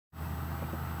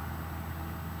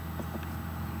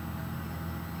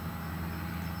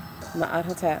Ma'at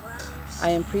Hotep.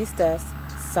 I am Priestess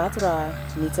Satra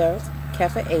Nitot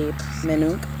Kefa Abe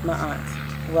Menunk Ma'at.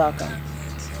 Welcome.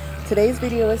 Today's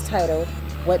video is titled,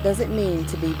 What Does It Mean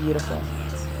to Be Beautiful?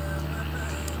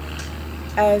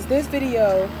 As this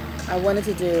video I wanted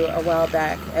to do a while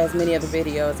back, as many other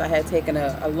videos, I had taken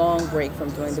a long break from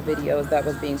doing the videos that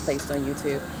was being placed on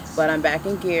YouTube. But I'm back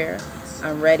in gear,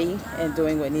 I'm ready, and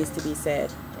doing what needs to be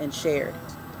said and shared.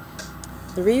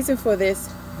 The reason for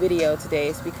this video today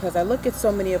is because I look at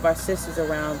so many of our sisters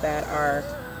around that are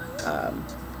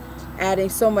adding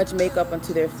so much makeup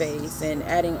onto their face and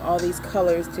adding all these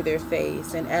colors to their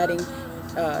face and adding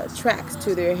tracks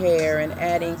to their hair and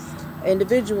adding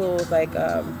individuals like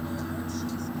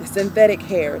synthetic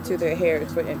hair to their hair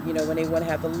for, you know, when they want to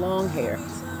have the long hair,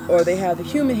 or they have the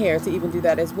human hair to even do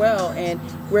that as well. And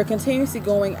we're continuously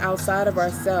going outside of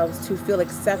ourselves to feel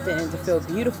accepted and to feel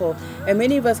beautiful. And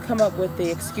many of us come up with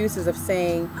the excuses of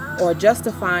saying or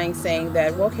justifying saying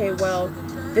that, well, okay, well,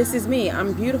 this is me,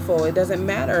 I'm beautiful. It doesn't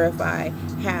matter if I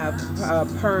have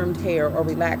permed hair or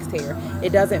relaxed hair.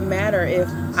 It doesn't matter if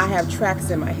I have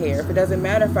tracks in my hair. It doesn't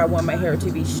matter if I want my hair to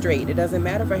be straight. It doesn't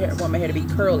matter if I want my hair to be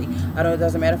curly. It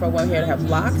doesn't matter if I want my hair to have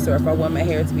locks or if I want my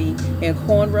hair to be in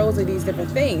cornrows or these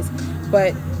different things.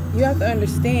 But you have to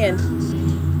understand,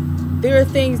 there are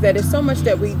things that is so much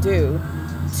that we do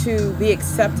to be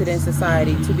accepted in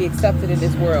society, to be accepted in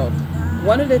this world.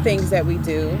 One of the things that we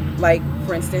do, like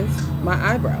for instance, my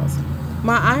eyebrows.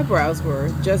 My eyebrows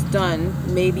were just done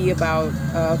maybe about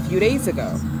a few days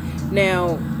ago.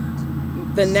 Now,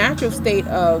 the natural state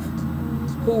of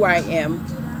who I am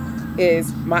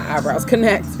is my eyebrows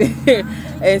connect.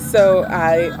 And so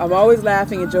I'm always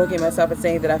laughing and joking myself and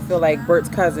saying that I feel like Bert's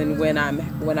cousin when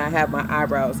I have my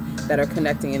eyebrows that are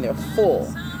connecting and they're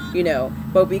full, you know.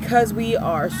 But because we're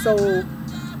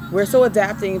so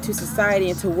adapting to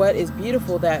society and to what is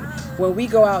beautiful, that when we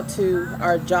go out to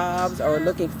our jobs or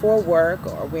looking for work,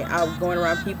 or we're out going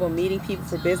around people, meeting people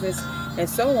for business and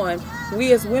so on,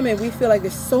 we as women, we feel like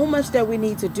there's so much that we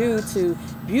need to do to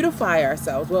beautify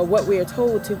ourselves. Well, what we are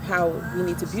told to how we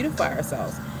need to beautify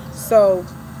ourselves. So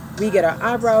we get our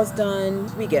eyebrows done,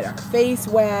 we get our face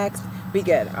waxed, we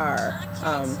get our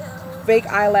fake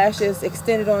eyelashes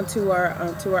extended onto our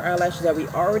eyelashes that we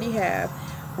already have.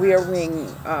 We are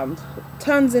wearing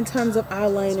tons and tons of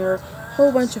eyeliner,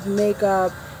 whole bunch of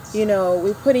makeup, you know,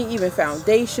 we're putting even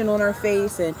foundation on our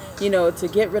face, and, you know, to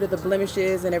get rid of the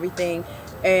blemishes and everything.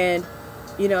 And,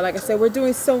 you know, like I said, we're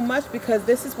doing so much because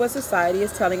this is what society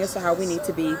is telling us how we need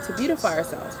to be to beautify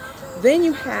ourselves. Then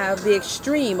you have the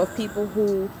extreme of people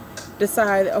who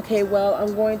decide, okay, well,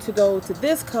 I'm going to go to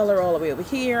this color all the way over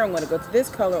here, I'm going to go to this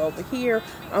color over here,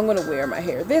 I'm going to wear my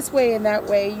hair this way and that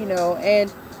way, you know.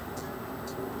 And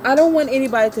I don't want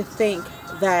anybody to think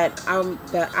that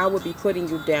I would be putting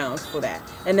you down for that,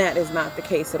 and that is not the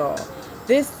case at all.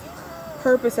 This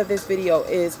purpose of this video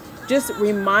is just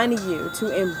reminding you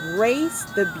to embrace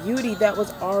the beauty that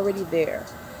was already there.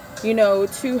 You know,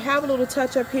 to have a little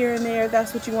touch up here and there,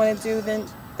 that's what you want to do, then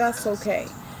that's okay,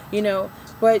 you know.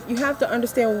 But you have to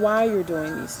understand why you're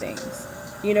doing these things.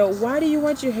 You know, why do you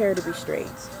want your hair to be straight?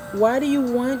 Why do you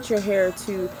want your hair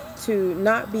to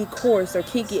not be coarse or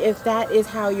kinky if that is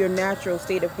how your natural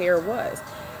state of hair was?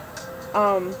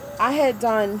 I had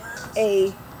done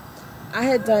a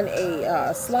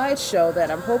slideshow that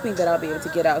I'm hoping that I'll be able to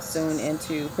get out soon and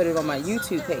to put it on my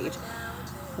YouTube page,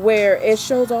 where it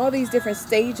shows all these different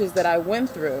stages that I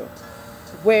went through,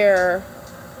 where,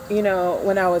 you know,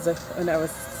 when I was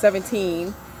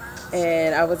 17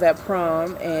 and I was at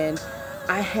prom, and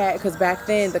I had, because back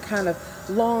then the kind of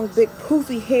long, big,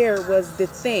 poofy hair was the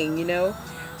thing, you know.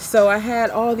 So I had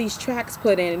all these tracks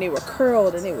put in, and they were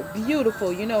curled, and they were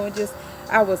beautiful, you know. And just,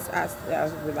 I was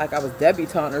like I was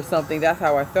debutante or something. That's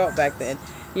how I felt back then,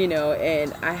 you know.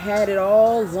 And I had it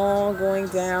all long going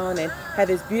down, and had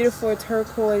this beautiful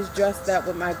turquoise dress that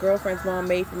what my girlfriend's mom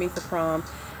made for me for prom.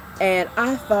 And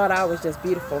I thought I was just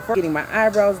beautiful. For getting my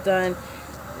eyebrows done,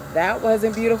 that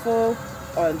wasn't beautiful.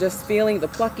 Or just feeling the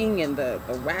plucking and the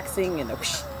waxing and the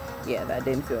whoosh. Yeah, that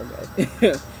didn't feel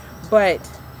good. But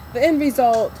the end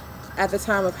result at the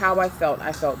time of how I felt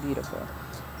beautiful.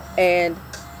 And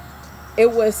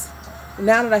it was,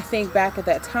 now that I think back at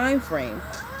that time frame,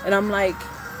 and I'm like,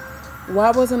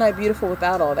 why wasn't I beautiful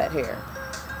without all that hair?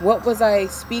 What was I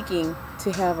speaking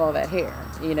to have all that hair,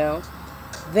 you know?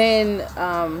 Then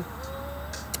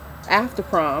after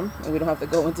prom, and we don't have to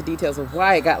go into details of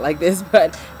why it got like this,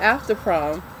 but after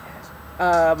prom,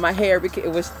 my hair became,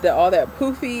 all that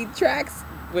poofy tracks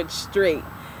went straight,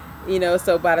 you know.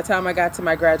 So by the time I got to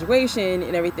my graduation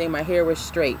and everything, my hair was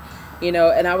straight. you know,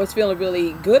 and I was feeling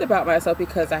really good about myself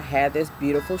because I had this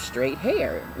beautiful straight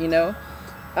hair, you know.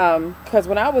 Because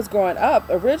when I was growing up,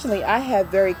 originally I had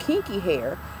very kinky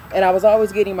hair, and I was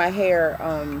always getting my hair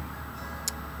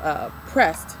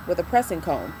pressed with a pressing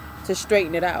comb to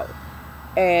straighten it out.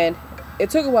 And it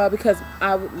took a while because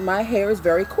my hair is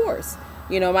very coarse.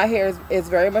 You know, my hair is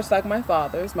very much like my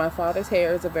father's. My father's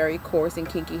hair is a very coarse and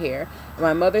kinky hair.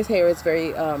 My mother's hair is very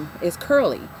is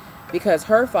curly because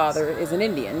her father is an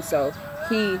Indian. So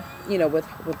he, you know, with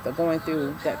going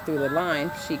through the line,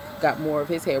 she got more of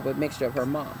his hair with mixture of her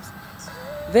mom's.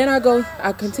 Then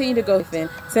I continue to go. Then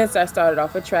since I started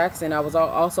off with tracks, and I was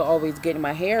also always getting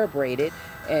my hair braided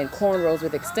and cornrows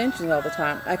with extensions all the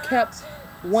time, I kept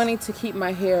wanting to keep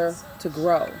my hair to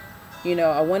grow. You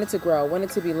know, I wanted to grow, I wanted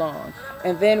to be long.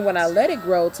 And then when I let it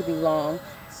grow to be long,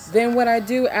 then what I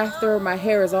do after my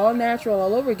hair is all natural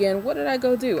all over again, what did I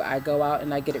go do? I go out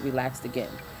and I get it relaxed again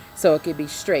so it could be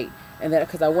straight. And that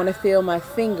because I want to feel my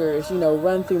fingers, you know,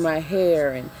 run through my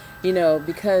hair. And, you know,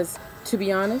 because to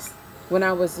be honest, when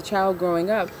I was a child growing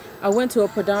up, I went to a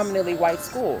predominantly white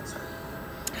school.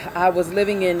 I was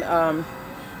living in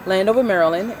Landover,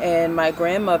 Maryland, and my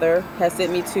grandmother had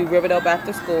sent me to Riverdale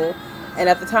Baptist School. And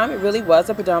at the time, it really was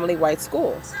a predominantly white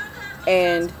school.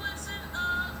 And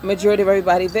majority of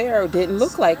everybody there didn't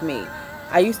look like me.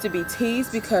 I used to be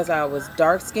teased because I was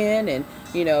dark-skinned, and,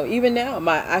 you know, even now,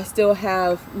 I still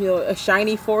have, you know, a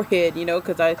shiny forehead, you know,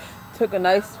 because I took a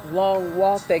nice long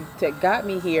walk that got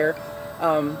me here.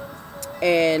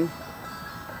 And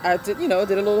I did, you know,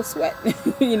 did a little sweat,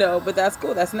 you know, but that's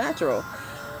cool. That's natural.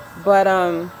 But,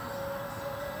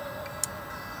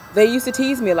 they used to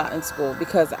tease me a lot in school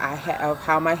because of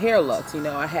how my hair looked. You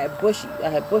know, I had bush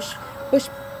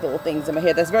little things in my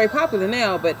hair. That's very popular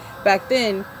now, but back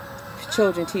then,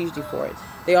 children teased you for it.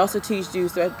 They also teased you,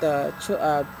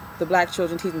 the black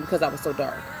children teased me because I was so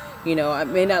dark. You know, I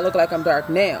may not look like I'm dark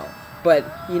now, but,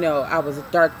 you know, I was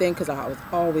dark then because I was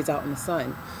always out in the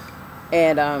sun.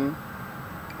 And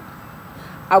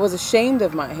I was ashamed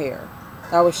of my hair.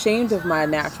 I was ashamed of my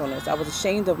naturalness. I was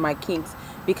ashamed of my kinks,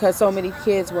 because so many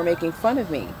kids were making fun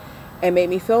of me and made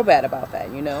me feel bad about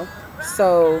that, you know.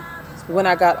 So when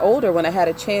I got older, when I had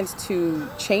a chance to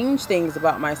change things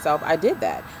about myself, I did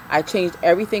that. I changed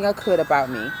everything I could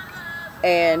about me.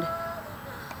 And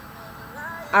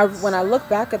when I look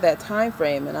back at that time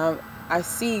frame, and I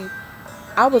see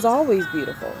I was always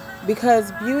beautiful,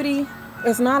 because beauty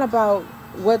is not about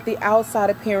what the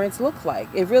outside appearance looks like.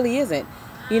 It really isn't.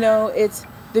 You know, it's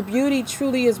the beauty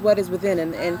truly is what is within.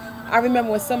 And I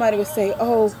remember when somebody would say,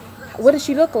 oh, what does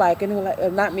she look like? And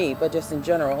like, not me, but just in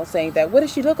general, saying that, what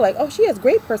does she look like? Oh, she has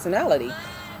great personality.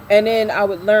 And then I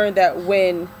would learn that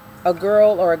when a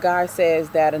girl or a guy says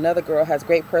that another girl has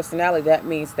great personality, that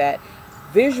means that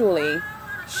visually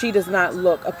she does not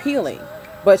look appealing,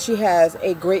 but she has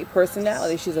a great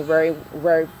personality. She's a very,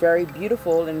 very, very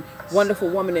beautiful and wonderful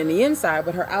woman in the inside,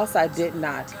 but her outside did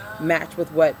not match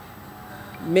with what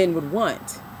men would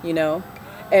want, you know.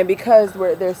 And because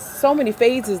there's so many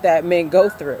phases that men go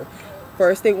through.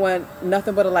 First, they want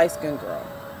nothing but a light-skinned girl.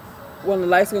 Want a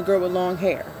light-skinned girl with long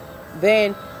hair.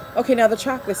 Then, okay, now the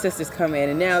chocolate sisters come in,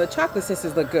 and now the chocolate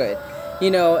sisters look good,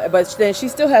 you know. But then she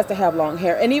still has to have long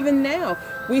hair. And even now,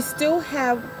 we still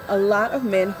have a lot of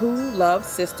men who love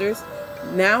sisters.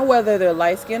 Now, whether they're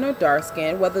light-skinned or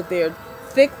dark-skinned, whether they're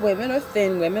thick women or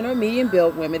thin women or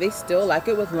medium-built women, they still like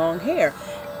it with long hair.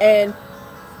 And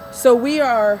so we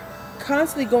are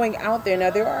constantly going out there. Now,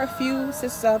 there are a few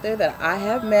sisters out there that I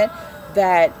have met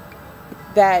that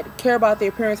care about their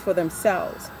appearance for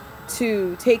themselves,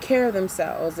 to take care of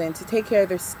themselves and to take care of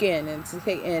their skin and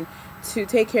to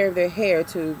take care of their hair,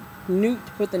 to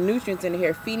put the nutrients in their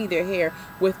hair, feeding their hair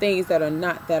with things that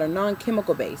are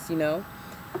non-chemical based, you know.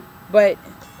 But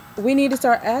we need to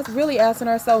start really asking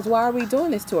ourselves, why are we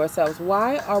doing this to ourselves?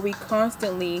 Why are we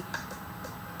constantly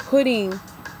putting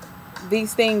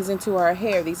these things into our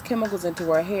hair, these chemicals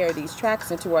into our hair, these tracks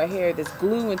into our hair, this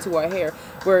glue into our hair?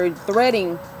 We're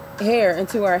threading hair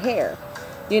into our hair.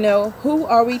 You know, who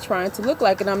are we trying to look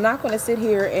like? And I'm not going to sit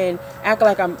here and act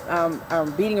like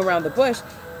I'm beating around the bush.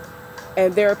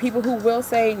 And there are people who will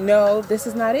say, no, this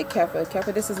is not it, Kefa.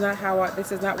 Kefa, this is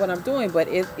not what I'm doing. But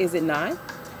is it not?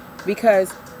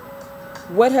 Because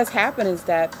what has happened is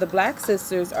that the black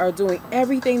sisters are doing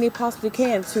everything they possibly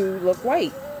can to look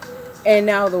white. And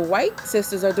now the white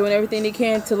sisters are doing everything they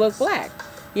can to look black.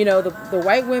 You know, the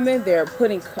white women, they're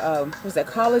putting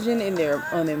collagen in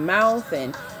on their mouth,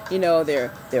 and you know, their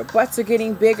butts are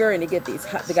getting bigger, and they got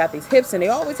these hips, and they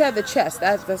always have the chest.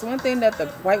 That's one thing that the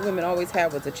white women always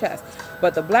had, was the chest.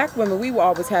 But the black women, we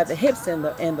always had the hips and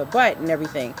the butt and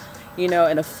everything, you know,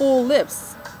 and the full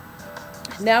lips.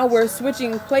 now we're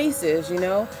switching places, you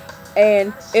know.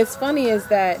 And it's funny is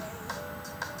that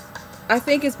I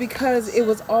think it's because it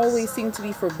was always seemed to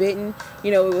be forbidden.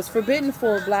 You know, it was forbidden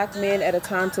for black men at a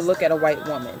time to look at a white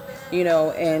woman, you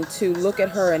know, and to look at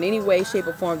her in any way, shape,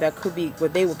 or form that could be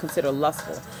what they would consider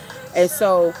lustful. And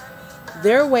so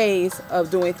their ways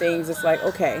of doing things, it's like,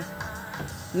 okay,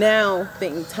 now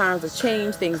times have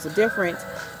changed, things are different.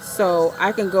 So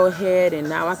I can go ahead and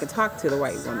now I can talk to the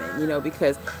white woman, you know,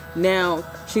 because now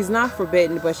she's not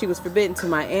forbidden, but she was forbidden to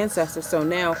my ancestors. So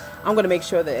now I'm going to make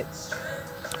sure that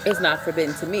it's not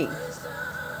forbidden to me.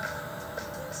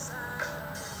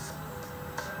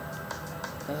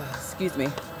 Excuse me.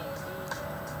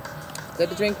 Good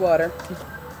to drink water.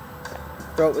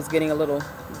 Throat was getting a little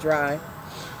dry.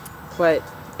 But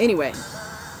anyway,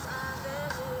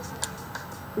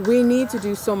 we need to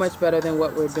do so much better than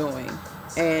what we're doing.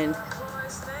 And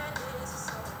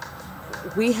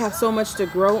we have so much to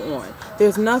grow on.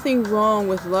 There's nothing wrong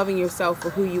with loving yourself for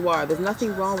who you are. There's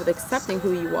nothing wrong with accepting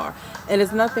who you are. And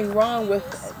there's nothing wrong with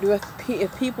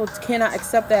if people cannot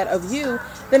accept that of you,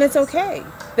 then it's okay.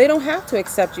 They don't have to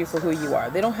accept you for who you are.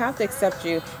 They don't have to accept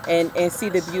you and see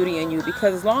the beauty in you,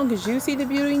 because as long as you see the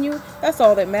beauty in you, that's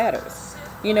all that matters.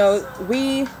 You know,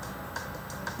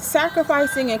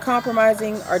 sacrificing and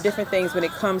compromising are different things when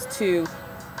it comes to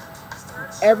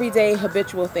everyday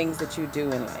habitual things that you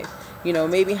do in life. You know,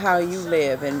 maybe how you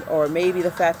live, or maybe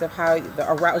the fact of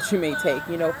a route you may take,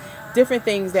 you know, different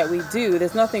things that we do.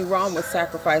 There's nothing wrong with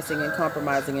sacrificing and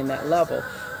compromising in that level.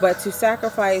 But to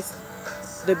sacrifice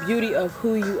the beauty of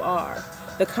who you are,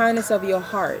 the kindness of your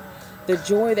heart, the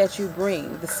joy that you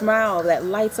bring, the smile that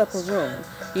lights up a room,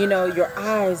 you know, your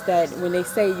eyes that when they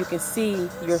say you can see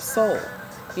your soul,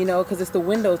 you know, because it's the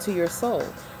window to your soul.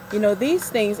 You know, these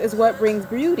things is what brings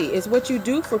beauty. It's what you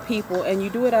do for people, and you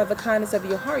do it out of the kindness of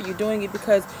your heart. You're doing it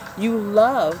because you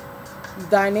love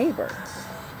thy neighbor,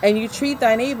 and you treat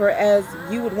thy neighbor as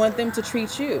you would want them to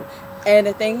treat you. And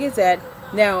the thing is that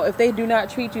now, if they do not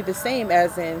treat you the same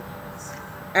as in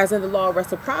the law of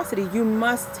reciprocity, you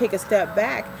must take a step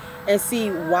back and see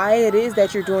why it is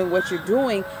that you're doing what you're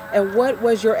doing, and what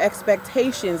was your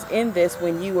expectations in this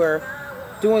when you were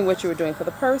doing what you were doing for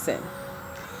the person.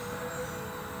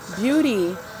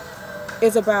 Beauty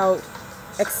is about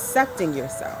accepting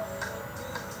yourself.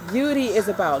 Beauty is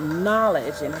about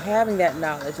knowledge, and having that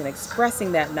knowledge and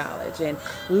expressing that knowledge and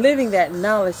living that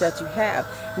knowledge that you have.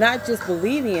 Not just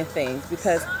believing in things,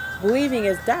 because believing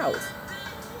is doubt.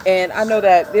 And I know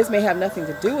that this may have nothing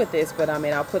to do with this, but I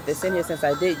mean, I'll put this in here since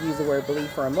I did use the word believe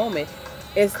for a moment.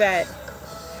 Is that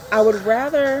I would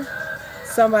rather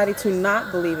somebody to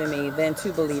not believe in me than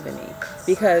to believe in me.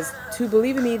 Because to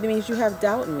believe in me means you have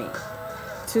doubt in me.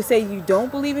 To say you don't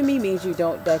believe in me means you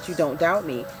don't doubt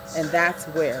me. And that's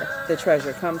where the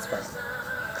treasure comes from.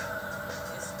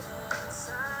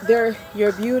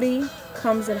 Your beauty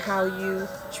comes in how you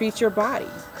treat your body,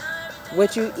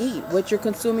 what you eat, what you're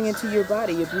consuming into your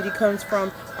body. Your beauty comes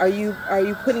from, are you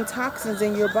putting toxins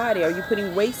in your body? Are you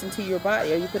putting waste into your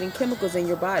body? Are you putting chemicals in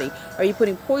your body? Are you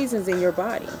putting poisons in your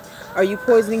body? Are you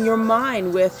poisoning your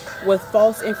mind with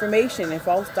false information and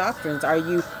false doctrines? Are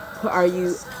you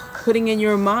putting in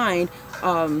your mind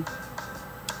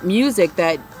music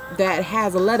that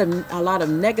has a lot of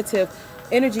negative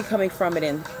energy coming from it,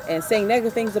 and saying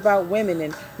negative things about women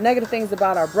and negative things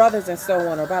about our brothers and so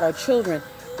on, or about our children?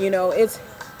 You know, it's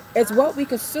what we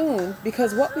consume,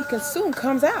 because what we consume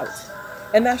comes out.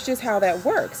 And that's just how that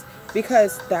works,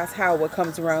 because that's how what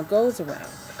comes around goes around.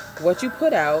 What you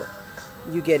put out,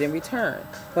 you get in return.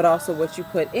 But also what you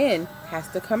put in has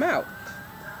to come out.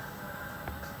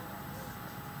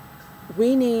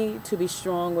 We need to be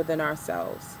strong within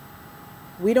ourselves.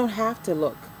 We don't have to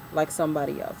look like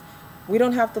somebody else. We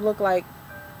don't have to look like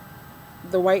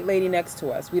the white lady next to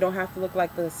us. We don't have to look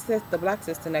like the black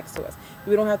sister next to us.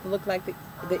 We don't have to look like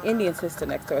the Indian sister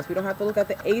next to us. We don't have to look like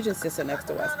the Asian sister next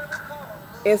to us.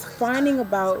 It's finding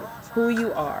about who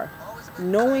you are,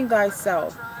 knowing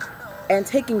thyself, and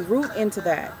taking root into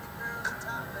that,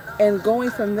 and going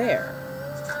from there.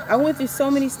 I went through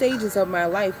so many stages of my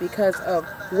life because of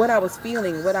what I was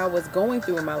feeling, what I was going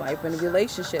through in my life, and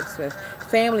relationships with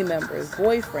family members,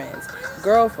 boyfriends,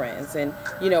 girlfriends. And,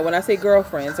 you know, when I say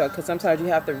girlfriends, because sometimes you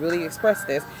have to really express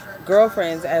this,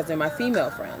 girlfriends as in my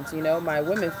female friends, you know, my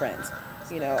women friends,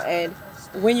 you know. And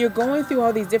when you're going through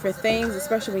all these different things,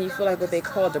 especially when you feel like what they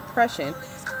call depression,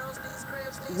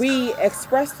 we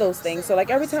express those things. So like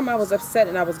every time I was upset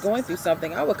and I was going through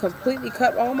something, I would completely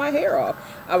cut all my hair off.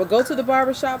 I would go to the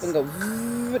barber shop and go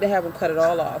to have them cut it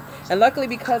all off. And luckily,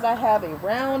 because I have a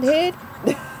round head,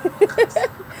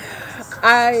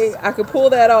 I could pull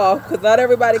that off, because not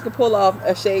everybody could pull off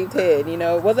a shaved head. You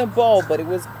know, it wasn't bald, but it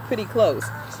was pretty close.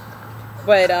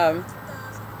 But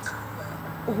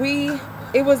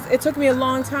it took me a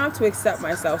long time to accept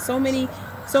myself. So many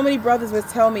brothers would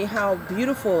tell me how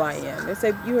beautiful I am. They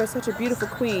say, you are such a beautiful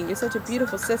queen, you're such a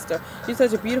beautiful sister, you're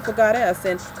such a beautiful goddess.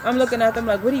 And I'm looking at them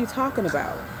like, what are you talking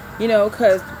about? You know,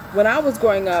 because when I was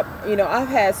growing up, you know, I've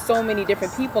had so many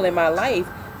different people in my life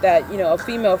that, you know,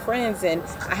 female friends, and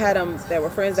I had them that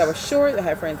were friends that were short, I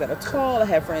had friends that are tall, I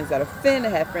had friends that are thin, I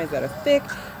had friends that are thick,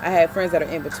 I had friends that are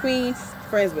in between,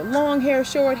 friends with long hair,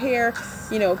 short hair,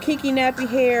 you know, kinky nappy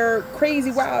hair,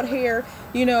 crazy wild hair,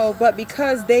 you know. But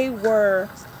because they were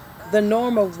the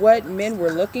norm of what men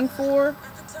were looking for,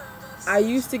 I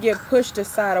used to get pushed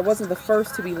aside. I wasn't the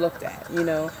first to be looked at, you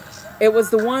know. It was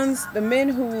some of the men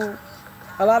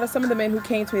who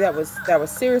came to me that was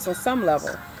serious on some level.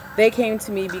 They came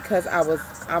to me because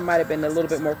I might have been a little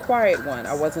bit more quiet one.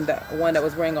 I wasn't the one that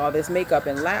was wearing all this makeup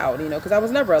and loud, you know, because I was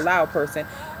never a loud person.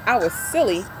 I was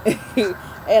silly,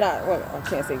 and I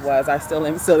can't say was. I still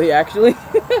am silly, actually.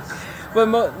 But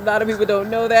a lot of people don't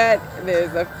know that.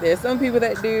 There's some people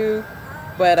that do.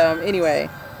 But anyway,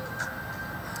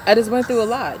 I just went through a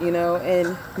lot, you know,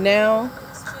 and now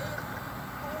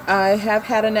I have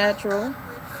had a natural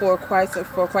for quite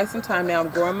some time now. I'm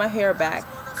growing my hair back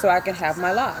so I can have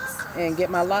my locks and get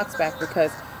my locks back,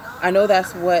 because I know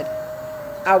that's what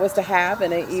I was to have,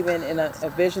 and even in a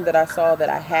vision that I saw that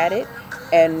I had it.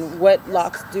 And what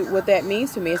locks do, what that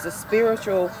means to me, is a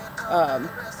spiritual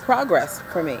progress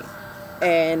for me,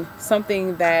 and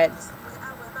something that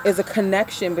is a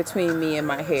connection between me and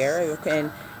my hair.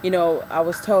 And you know, I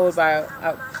was told by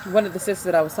one of the sisters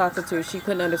that I was talking to, she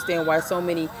couldn't understand why so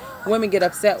many women get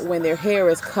upset when their hair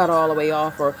is cut all the way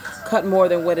off, or cut more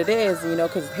than what it is, you know,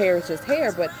 because hair is just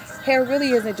hair. But hair really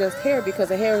isn't just hair,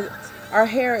 because our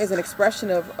hair is an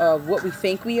expression of what we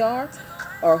think we are,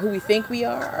 or who we think we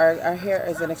are. Our hair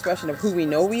is an expression of who we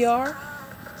know we are.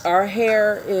 Our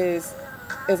hair is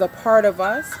a part of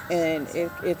us, and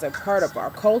it's a part of our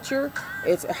culture.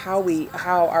 It's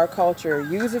how our culture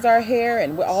uses our hair,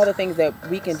 and all the things that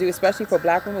we can do, especially for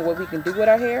Black women, what we can do with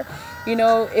our hair. You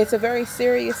know, it's a very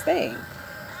serious thing,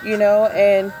 you know,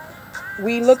 and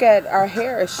we look at our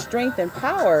hair as strength and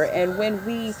power. And when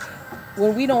we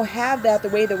don't have that the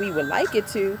way that we would like it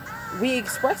to, we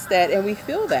express that and we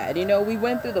feel that. You know, we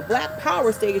went through the Black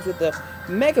Power stage with the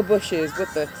mega bushes,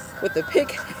 with the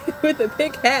pick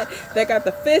hat that got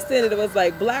the fist in it. It was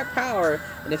like Black Power.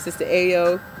 And it's Sister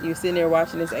Ayo, you sitting there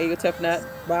watching this, Ayo Tough Nut,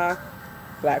 bye,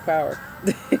 Black Power.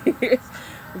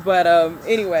 But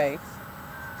anyway,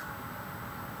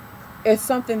 it's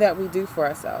something that we do for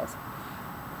ourselves.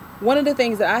 One of the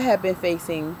things that I have been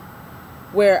facing,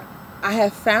 where I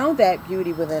have found that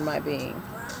beauty within my being,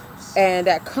 and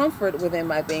that comfort within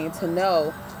my being, to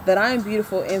know that I am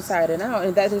beautiful inside and out,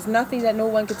 and that there's nothing that no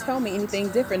one can tell me anything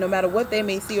different, no matter what they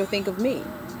may see or think of me.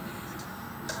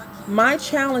 My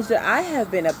challenge that I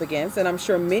have been up against, and I'm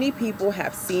sure many people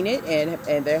have seen it,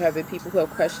 and there have been people who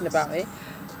have questioned about it.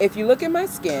 If you look at my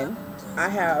skin, I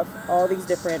have all these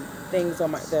different things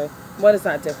on it's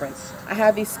not different. I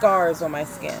have these scars on my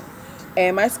skin.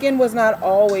 And my skin was not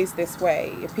always this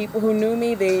way. If people who knew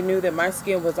me, they knew that my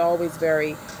skin was always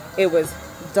it was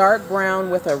dark brown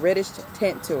with a reddish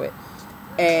tint to it.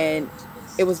 And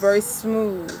it was very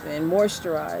smooth and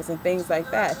moisturized and things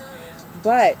like that.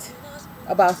 But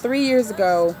about 3 years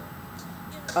ago,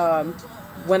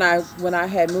 when I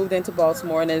had moved into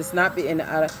Baltimore, and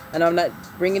I'm not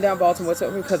bringing down Baltimore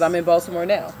because I'm in Baltimore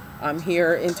now. I'm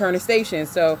here in Turner Station,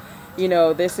 so you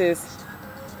know,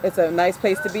 it's a nice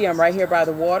place to be. I'm right here by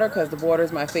the water, because the water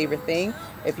is my favorite thing.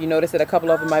 If you notice that a couple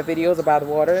of my videos are by the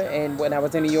water, and when I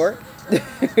was in New York,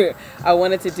 I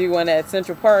wanted to do one at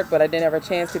Central Park, but I didn't have a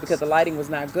chance to because the lighting was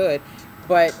not good.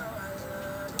 But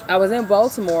I was in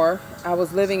Baltimore. I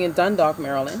was living in Dundalk,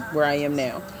 Maryland, where I am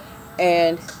now,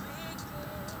 and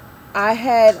I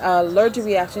had an allergic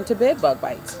reaction to bed bug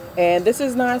bites. And this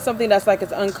is not something that's like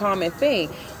an uncommon thing.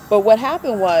 But what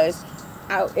happened was,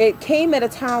 it came at a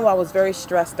time where I was very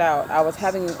stressed out. I was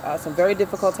having some very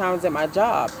difficult times at my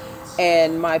job.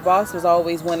 And my boss was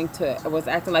always was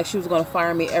acting like she was going to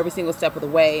fire me every single step of the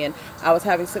way. And I was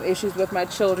having some issues with my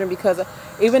children, because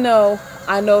even though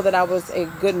I know that I was a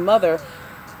good mother,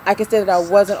 I can say that I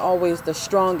wasn't always the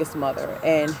strongest mother.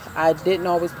 And I didn't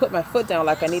always put my foot down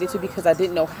like I needed to, because I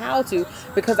didn't know how to,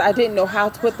 because I didn't know how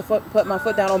to put my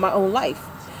foot down on my own life.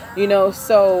 You know,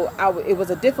 so it was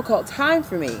a difficult time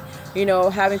for me, you know,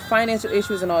 having financial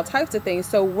issues and all types of things.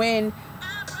 So when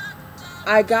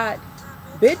I got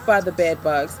bit by the bed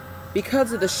bugs,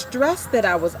 because of the stress that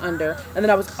I was under, and then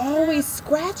I was always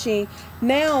scratching.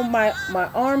 Now my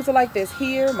arms are like this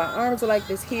here, my arms are like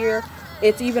this here.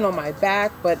 It's even on my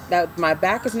back, but that my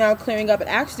back is now clearing up. And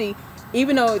actually,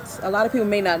 even though it's, a lot of people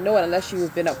may not know it unless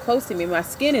you've been up close to me, my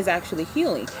skin is actually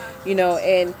healing, you know,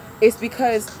 and it's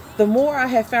because the more I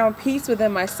have found peace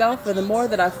within myself, and the more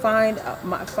that I find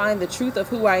the truth of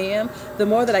who I am, the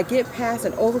more that I get past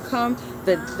and overcome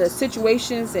the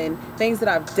situations and things that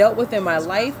I've dealt with in my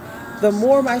life, the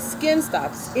more my skin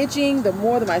stops itching, the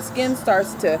more that my skin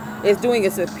is doing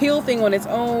its appeal thing on its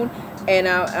own. And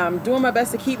I'm doing my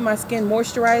best to keep my skin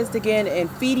moisturized again and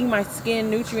feeding my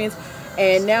skin nutrients,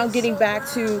 and now getting back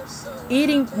to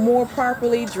eating more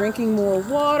properly, drinking more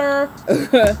water.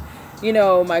 You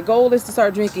know, my goal is to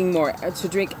start drinking more, to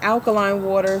drink alkaline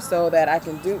water so that I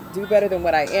can do better than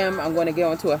what I am. I'm going to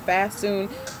go into a fast soon.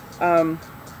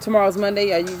 Tomorrow's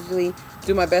Monday. I usually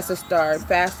do my best to start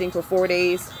fasting for 4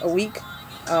 days a week,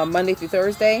 Monday through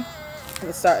Thursday.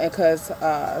 Because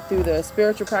through the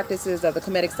spiritual practices of the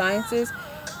Kemetic sciences,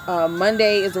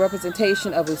 Monday is the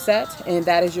representation of Uset, and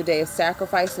that is your day of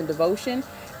sacrifice and devotion.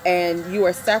 And you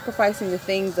are sacrificing the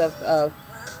things of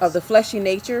the fleshy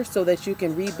nature so that you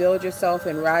can rebuild yourself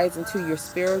and rise into your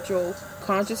spiritual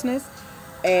consciousness.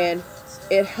 And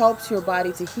it helps your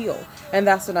body to heal. And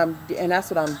that's what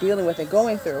I'm dealing with and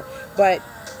going through. But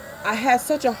I had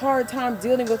such a hard time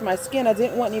dealing with my skin. I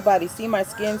didn't want anybody to see my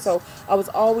skin, so I was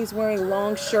always wearing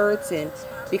long shirts. And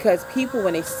because people,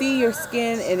 when they see your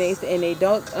skin and they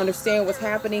don't understand what's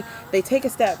happening, they take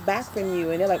a step back from you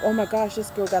and they're like, oh my gosh,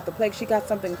 this girl got the plague. She got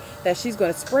something that she's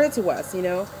going to spread to us, you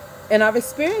know. And I've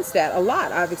experienced that a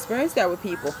lot. I've experienced that with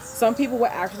people. Some people will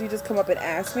actually just come up and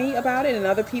ask me about it, and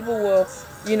other people will,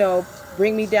 you know,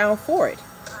 bring me down for it.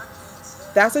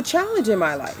 That's a challenge in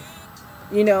my life,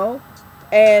 you know.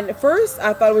 And at first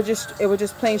I thought it was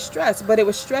just plain stress, but it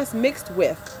was stress mixed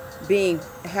with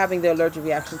having the allergic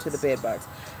reaction to the bed bugs.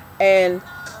 And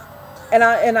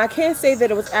I can't say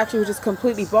that it was actually just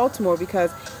completely Baltimore,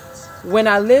 because when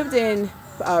I lived in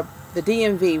the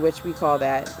DMV, which we call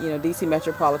that, you know, DC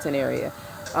metropolitan area,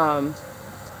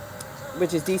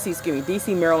 which is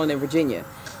DC, Maryland, and Virginia.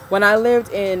 When I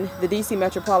lived in the DC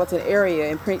metropolitan area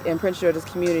in Prince George's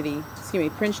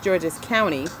Prince George's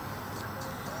County,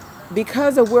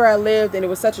 because of where I lived and it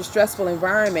was such a stressful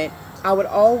environment, I would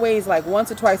always, like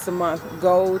once or twice a month,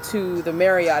 go to the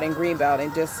Marriott in Greenbelt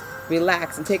and just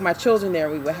relax and take my children there.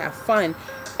 We would have fun.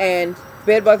 And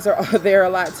bed bugs are there a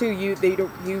lot too. You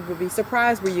would be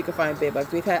surprised where you can find bed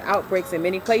bugs. We've had outbreaks in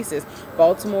many places.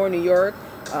 Baltimore, New York.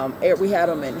 We had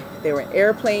them they were in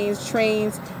airplanes,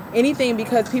 trains, anything,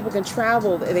 because people can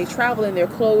travel. They travel in their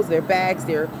clothes, their bags,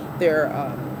 their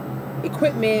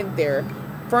equipment, their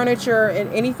furniture,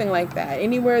 and anything like that.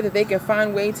 Anywhere that they can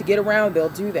find a way to get around, they'll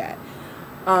do that.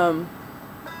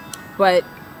 But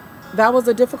that was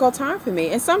a difficult time for me,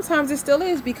 and sometimes it still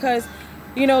is, because,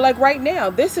 you know, like right now,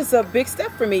 this is a big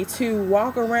step for me to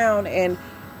walk around and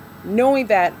knowing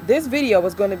that this video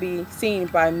was going to be seen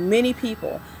by many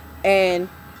people, and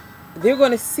they're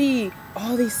going to see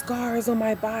all these scars on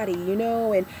my body, you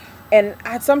know, and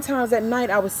I sometimes at night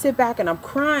I would sit back and I'm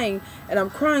crying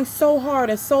so hard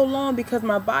and so long, because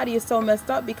my body is so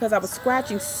messed up, because I was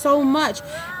scratching so much.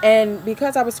 And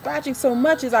because I was scratching so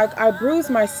much, I bruised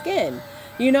my skin,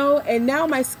 you know, and now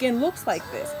my skin looks like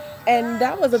this. And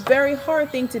that was a very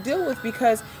hard thing to deal with,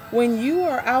 because when you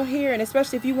are out here, and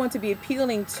especially if you want to be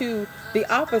appealing to the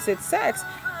opposite sex,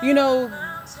 you know,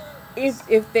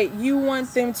 if that you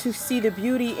want them to see the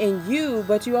beauty in you,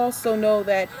 but you also know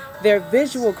that they're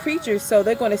visual creatures, so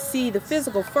they're going to see the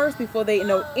physical first before they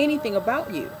know anything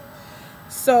about you.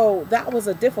 So that was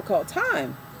a difficult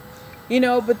time, you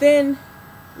know. But then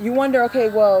you wonder, okay,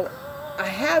 well, I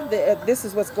have this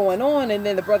is what's going on, and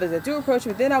then the brothers that do approach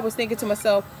me, then I was thinking to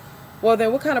myself, well,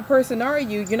 then what kind of person are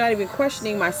you? You're not even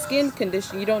questioning my skin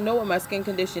condition. You don't know what my skin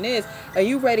condition is. Are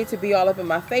you ready to be all up in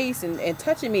my face and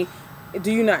touching me? Do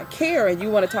you not care, and you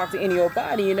want to talk to any old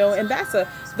body, you know? And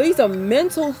these are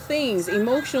mental things,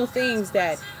 emotional things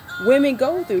that women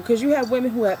go through, because you have women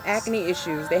who have acne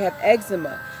issues, they have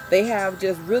eczema, they have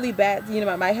just really bad, you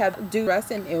know, might have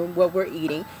stress in what we're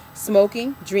eating,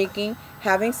 smoking, drinking,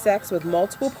 having sex with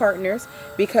multiple partners,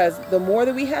 because the more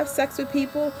that we have sex with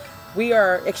people, we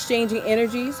are exchanging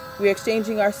energies, we're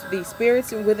exchanging these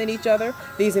spirits within each other,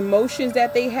 these emotions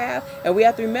that they have, and we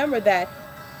have to remember that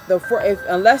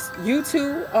unless you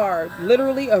two are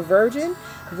literally a virgin,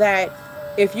 that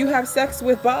if you have sex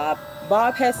with Bob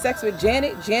has sex with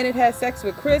Janet has sex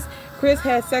with Chris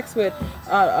has sex with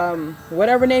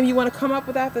whatever name you want to come up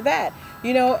with after that,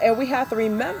 you know. And we have to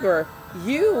remember,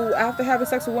 you, after having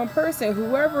sex with one person,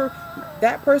 whoever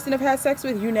that person have had sex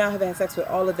with, you now have had sex with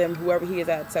all of them, whoever he has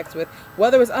had sex with,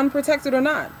 whether it's unprotected or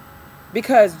not.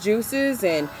 Because juices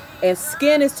and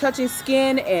skin is touching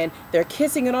skin, and they're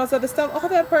kissing and all this other stuff, all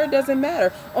that part doesn't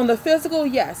matter. On the physical,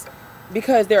 yes,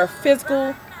 because there are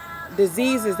physical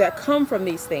diseases that come from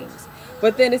these things.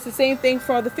 But then it's the same thing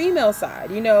for the female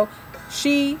side. You know,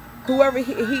 she, whoever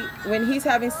he when he's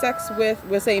having sex with,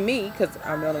 we'll say me, because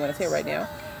I'm the only one to say it right now.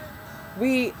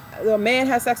 The man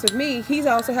has sex with me, he's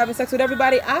also having sex with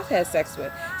everybody I've had sex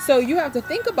with. So you have to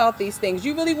think about these things.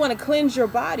 You really want to cleanse your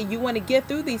body. You want to get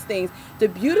through these things to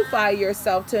beautify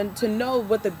yourself, to know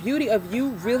what the beauty of you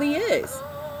really is.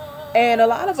 And a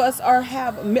lot of us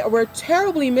we're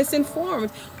terribly misinformed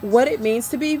what it means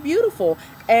to be beautiful.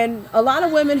 And a lot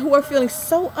of women who are feeling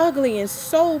so ugly and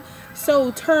so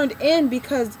turned in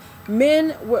because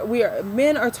men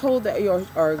are told that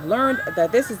are learned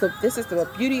that this is the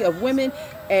beauty of women.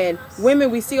 And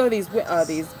women, we see all these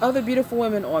other beautiful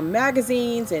women on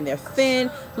magazines, and they're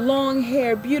thin, long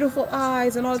hair, beautiful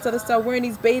eyes, and all this other stuff, wearing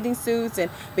these bathing suits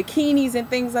and bikinis and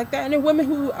things like that. And there are women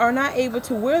who are not able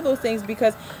to wear those things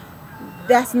because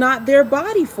that's not their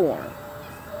body form.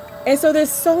 And so there's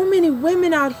so many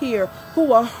women out here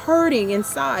who are hurting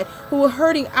inside, who are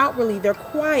hurting outwardly. They're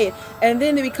quiet, and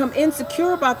then they become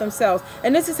insecure about themselves.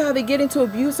 And this is how they get into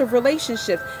abusive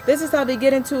relationships. This is how they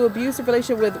get into abusive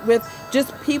relationship with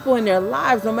just people in their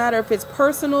lives, no matter if it's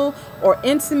personal or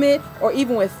intimate or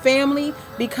even with family.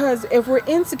 Because if we're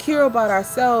insecure about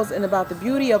ourselves and about the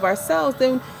beauty of ourselves,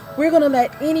 then we're going to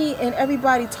let any and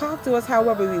everybody talk to us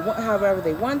however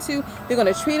they want to. They're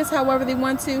going to treat us however they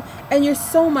want to. And you're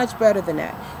so much better than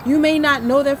that. You may not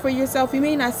know that for yourself. You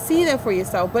may not see that for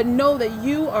yourself. But know that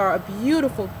you are a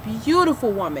beautiful,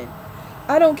 beautiful woman.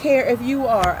 I don't care if you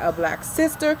are a black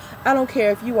sister. I don't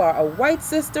care if you are a white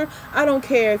sister. I don't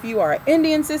care if you are an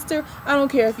Indian sister. I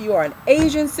don't care if you are an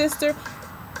Asian sister.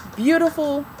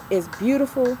 Beautiful is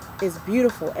beautiful is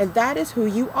beautiful, and that is who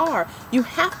you are. You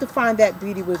have to find that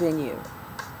beauty within you.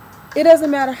 It doesn't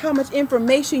matter how much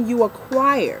information you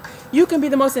acquire. You can be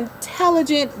the most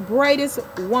intelligent, brightest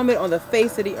woman on the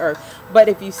face of the earth, but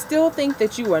if you still think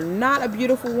that you are not a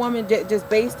beautiful woman just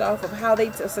based off of how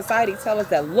society tells us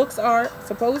that looks are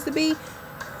supposed to be,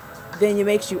 then it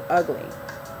makes you ugly.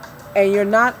 And you're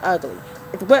not ugly.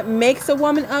 What makes a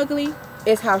woman ugly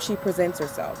is how she presents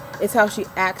herself. It's how she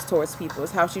acts towards people.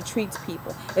 It's how she treats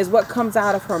people. It's what comes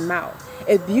out of her mouth.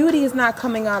 If beauty is not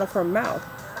coming out of her mouth,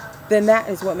 then that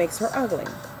is what makes her ugly.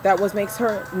 That what makes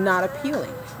her not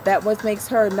appealing. That what makes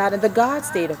her not in the God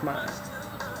state of mind.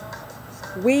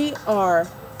 We are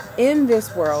in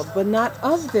this world, but not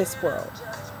of this world.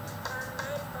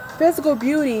 Physical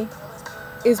beauty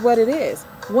is what it is.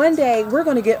 One day, we're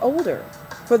going to get older.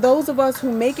 For those of us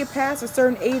who make it past a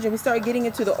certain age and we start getting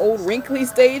into the old wrinkly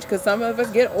stage, because some of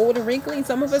us get old and wrinkly, and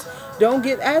some of us don't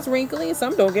get as wrinkly, and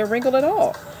some don't get wrinkled at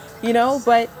all. You know,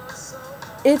 but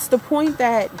it's the point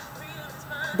that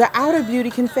the outer beauty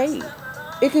can fade.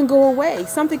 It can go away.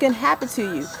 Something can happen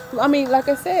to you. I mean, like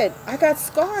I said, I got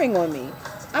scarring on me.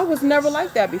 I was never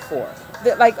like that before.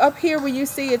 Like up here where you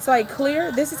see it's like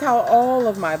clear, this is how all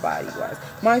of my body was.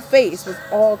 My face was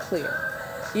all clear.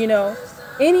 You know,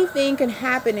 anything can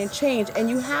happen and change, and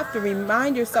you have to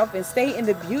remind yourself and stay in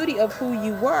the beauty of who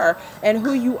you were and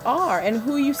who you are and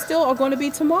who you still are going to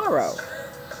be tomorrow.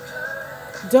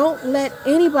 Don't let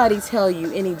anybody tell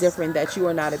you any different that you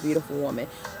are not a beautiful woman.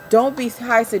 Don't be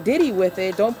high-sidity with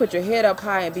it. Don't put your head up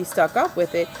high and be stuck up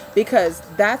with it, because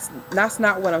that's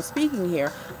not what I'm speaking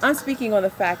here. I'm speaking on the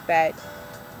fact that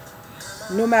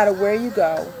no matter where you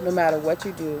go, no matter what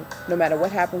you do, no matter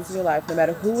what happens in your life, no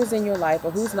matter who is in your life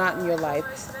or who's not in your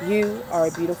life, you are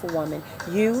a beautiful woman.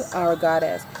 You are a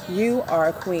goddess. You are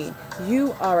a queen.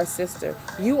 You are a sister.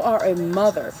 You are a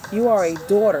mother. You are a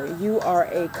daughter. You are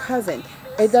a cousin.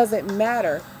 It doesn't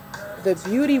matter. The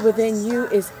beauty within you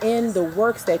is in the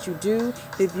works that you do.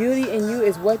 The beauty in you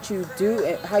is what you do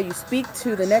and how you speak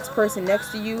to the next person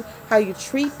next to you, how you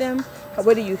treat them,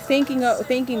 what are you thinking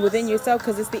within yourself,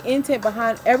 because it's the intent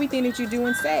behind everything that you do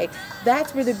and say.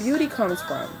 That's where the beauty comes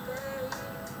from.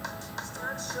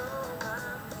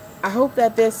 I hope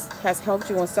that this has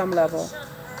helped you on some level.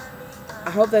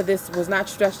 I hope that this was not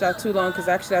stretched out too long, because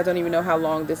actually I don't even know how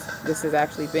long this has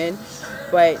actually been.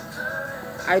 But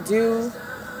I do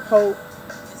hope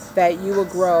that you will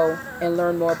grow and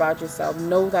learn more about yourself.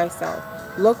 Know thyself.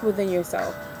 Look within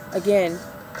yourself. Again,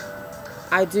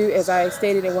 I do, as I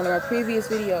stated in one of my previous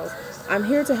videos, I'm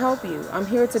here to help you. I'm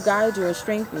here to guide you and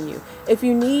strengthen you. If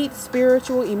you need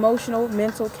spiritual, emotional,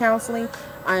 mental counseling,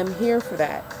 I'm here for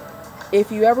that. If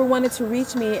you ever wanted to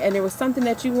reach me and there was something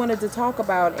that you wanted to talk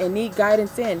about and need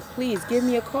guidance in, please give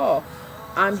me a call.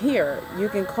 I'm here. You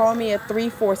can call me at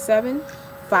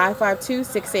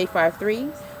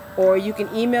 347-552-6853, or you can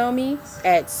email me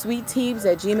at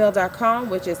sweetteebs@gmail.com,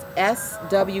 which is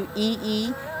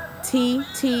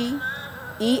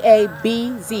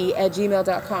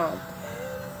SWEETTEABZ@gmail.com.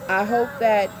 I hope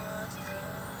that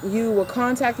you will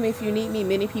contact me if you need me.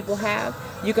 Many people have.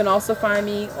 You can also find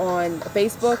me on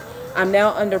Facebook. I'm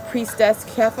now under Priestess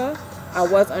Kefa. I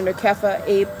was under Kefa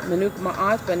Abe Manuk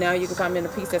Ma'at, but now you can find me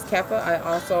under Priestess Kefa. I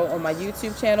also on my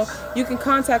YouTube channel. You can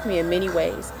contact me in many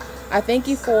ways. I thank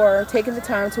you for taking the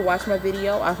time to watch my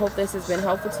video. I hope this has been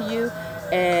helpful to you,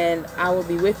 and I will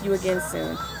be with you again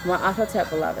soon. My Hotep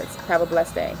Beloveds. Have a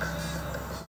blessed day.